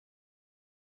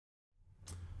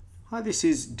Hi, this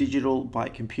is Digital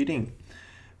Byte Computing.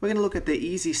 We're going to look at the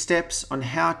easy steps on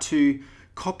how to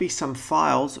copy some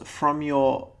files from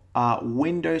your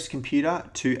Windows computer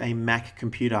to a Mac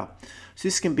computer. So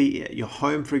this can be at your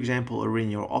home, for example, or in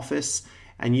your office,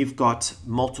 and you've got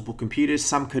multiple computers.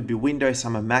 Some could be Windows,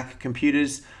 some are Mac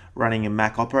computers running a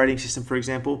Mac operating system, for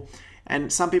example.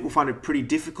 And some people find it pretty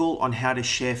difficult on how to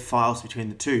share files between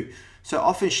the two. So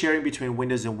often sharing between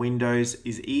Windows and Windows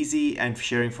is easy, and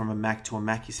sharing from a Mac to a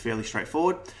Mac is fairly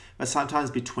straightforward. But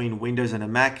sometimes between Windows and a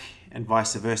Mac and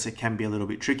vice versa can be a little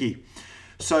bit tricky.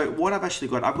 So what I've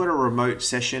got a remote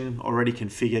session already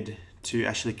configured to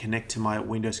actually connect to my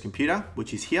Windows computer,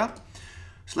 which is here.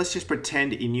 So let's just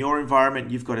pretend in your environment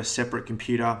you've got a separate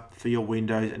computer for your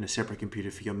Windows and a separate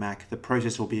computer for your Mac. The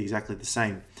process will be exactly the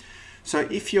same. So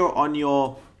if you're on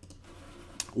your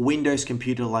Windows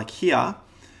computer like here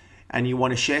and you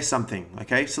want to share something,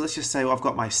 okay, so let's just say, well, I've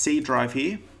got my C drive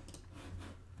here.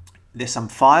 There's some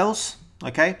files,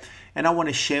 okay, and I want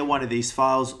to share one of these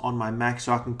files on my Mac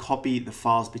so I can copy the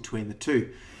files between the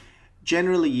two.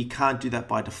 Generally, you can't do that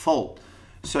by default.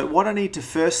 So what I need to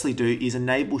firstly do is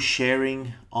enable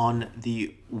sharing on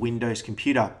the Windows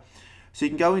computer. So you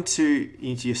can go into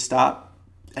your Start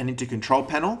and into Control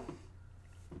Panel,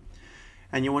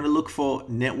 and you want to look for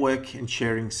Network and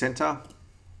Sharing Center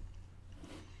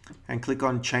and click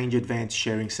on Change Advanced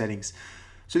Sharing Settings.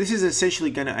 So this is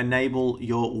essentially going to enable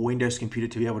your Windows computer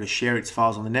to be able to share its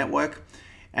files on the network.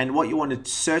 And what you want to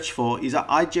search for is,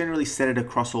 I generally set it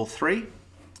across all three.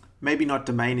 Maybe not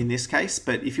domain in this case,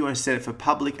 but if you want to set it for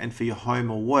public and for your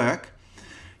home or work,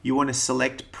 you want to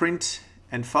select Print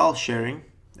and File Sharing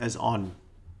as on.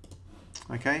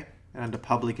 Okay, and under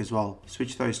public as well,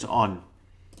 switch those to on.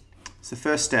 It's the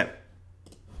first step.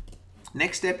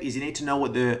 Next step is you need to know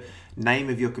what the name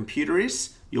of your computer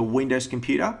is, your Windows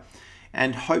computer,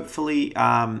 and hopefully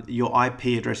your IP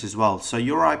address as well. So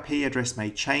your IP address may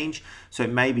change, so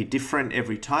it may be different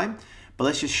every time, but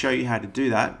let's just show you how to do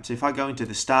that. So if I go into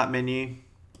the Start menu,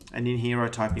 and in here I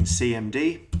type in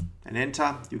CMD and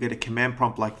enter, you'll get a command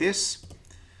prompt like this,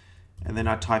 and then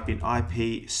I type in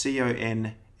IP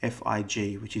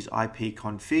CONFIG, which is IP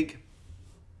config.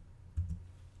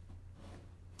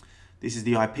 This is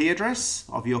the IP address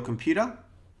of your computer.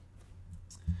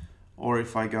 Or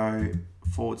if I go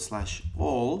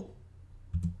 /all,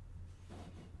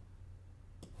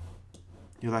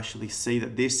 you'll actually see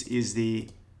that this is the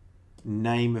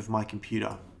name of my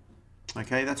computer.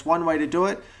 Okay, that's one way to do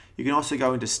it. You can also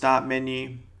go into Start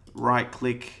menu, right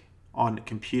click on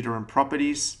Computer and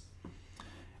Properties,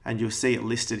 and you'll see it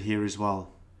listed here as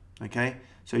well. Okay,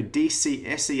 so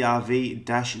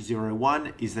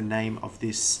DCSERV-01 is the name of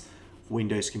this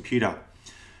Windows computer.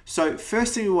 So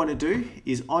first thing we want to do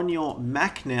is on your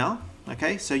Mac now,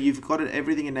 okay, so you've got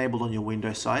everything enabled on your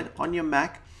Windows side. On your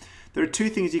Mac, there are two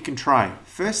things you can try.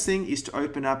 First thing is to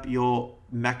open up your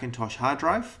Macintosh hard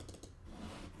drive,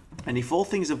 and if all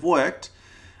things have worked,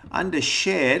 under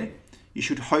Shared, you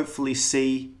should hopefully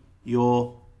see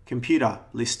your computer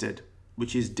listed,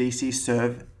 which is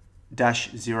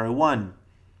DCServ-01.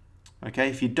 Okay,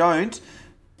 if you don't,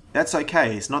 that's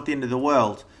okay, it's not the end of the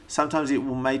world. Sometimes it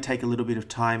may take a little bit of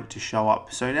time to show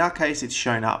up. So in our case, it's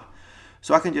shown up.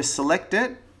 So I can just select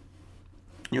it.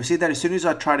 You'll see that as soon as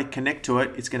I try to connect to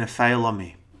it, it's going to fail on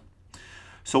me.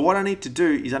 So what I need to do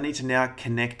is I need to now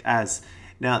connect as.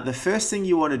 Now, the first thing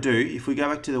you want to do, if we go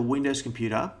back to the Windows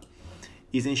computer,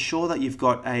 is ensure that you've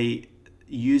got a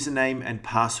username and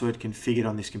password configured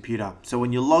on this computer. So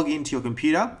when you log into your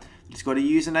computer, it's got a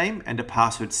username and a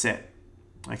password set.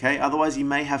 Okay, otherwise you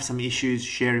may have some issues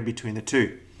sharing between the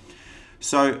two.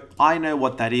 So I know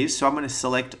what that is, so I'm going to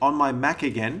select on my Mac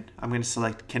again, I'm going to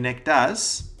select Connect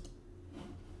As.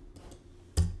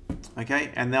 Okay,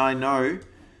 and now I know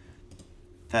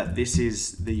that this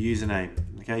is the username.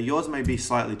 Okay, yours may be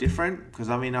slightly different because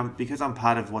because I'm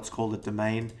part of what's called a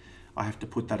domain, I have to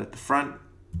put that at the front.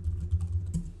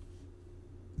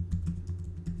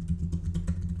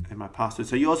 And my password.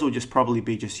 So yours will just probably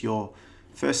be just your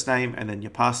first name and then your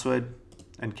password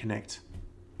and connect.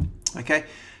 Okay,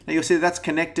 now you'll see that's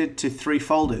connected to three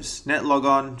folders: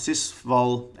 netlogon,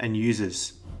 sysvol, and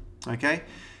users. Okay,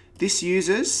 this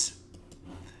users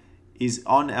is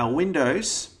on our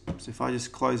Windows. So if I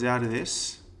just close out of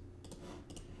this,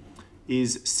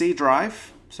 is C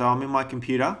drive. So I'm in my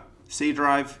computer, C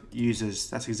drive, users.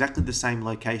 That's exactly the same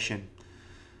location.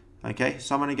 Okay,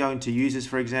 so I'm going to go into users,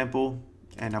 for example,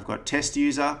 and I've got test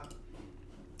user,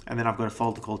 and then I've got a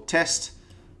folder called test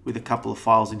with a couple of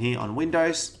files in here on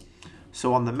Windows.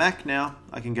 So on the Mac now,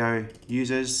 I can go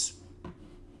users,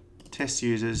 test,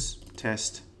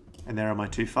 and there are my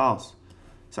two files.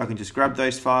 So I can just grab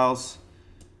those files,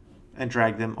 and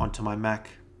drag them onto my Mac.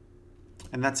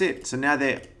 And that's it. So now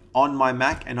they're on my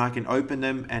Mac and I can open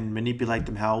them and manipulate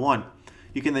them how I want.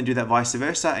 You can then do that vice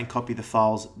versa and copy the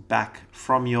files back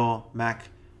from your Mac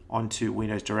onto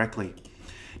Windows directly.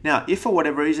 Now, if for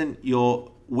whatever reason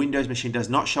your Windows machine does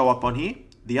not show up on here,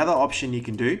 the other option you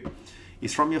can do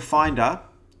is from your Finder,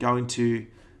 go into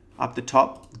up the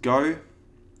top, go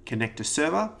connect to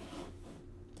server.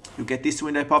 You'll get this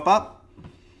window pop up,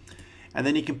 and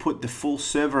then you can put the full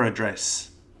server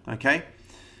address. Okay,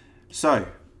 so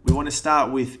we want to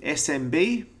start with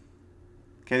SMB.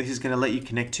 Okay, this is going to let you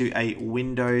connect to a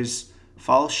Windows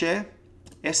file share.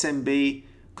 SMB :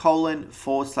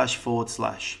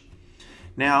 //.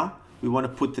 Now we want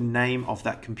to put the name of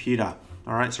that computer.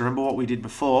 All right, so remember what we did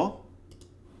before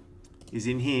is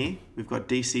in here. We've got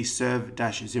DC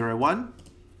serve-01,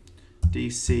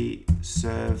 DC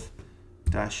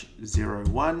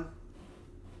serve-01.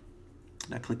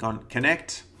 Now click on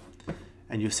connect,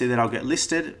 and you'll see that I'll get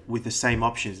listed with the same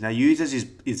options. Now users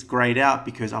is grayed out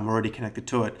because I'm already connected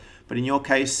to it, but in your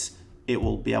case, it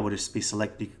will be able to be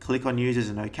selected. You can click on users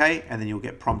and OK, and then you'll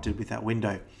get prompted with that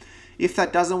window. If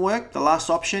that doesn't work, the last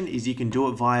option is you can do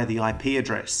it via the IP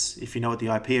address, if you know what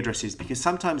the IP address is, because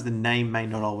sometimes the name may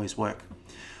not always work.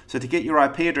 So to get your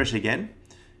IP address again,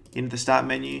 into the start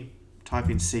menu, type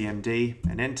in CMD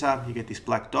and enter. You get this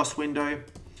black DOS window,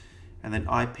 and then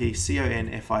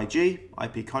ipconfig,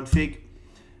 ipconfig,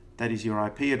 that is your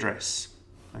IP address.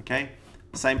 Okay,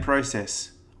 same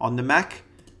process. On the Mac,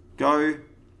 go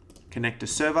connect to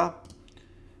server.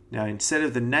 Now instead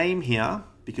of the name here,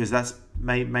 because that's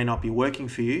may not be working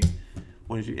for you,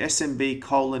 we're going to do SMB :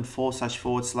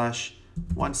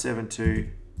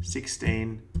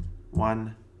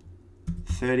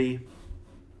 //172.16.130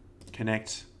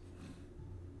 connect,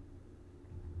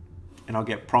 and I'll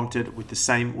get prompted with the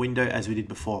same window as we did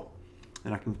before.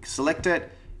 Then I can select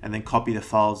it and then copy the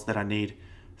files that I need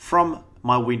from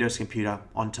my Windows computer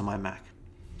onto my Mac.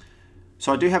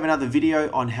 So I do have another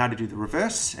video on how to do the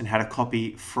reverse and how to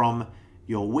copy from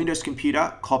your Windows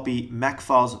computer, copy Mac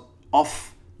files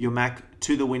off your Mac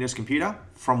to the Windows computer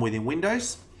from within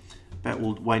Windows, but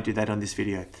we won't do that on this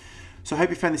video. So I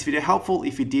hope you found this video helpful.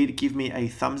 If you did, give me a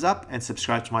thumbs up and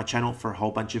subscribe to my channel for a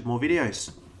whole bunch of more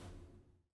videos.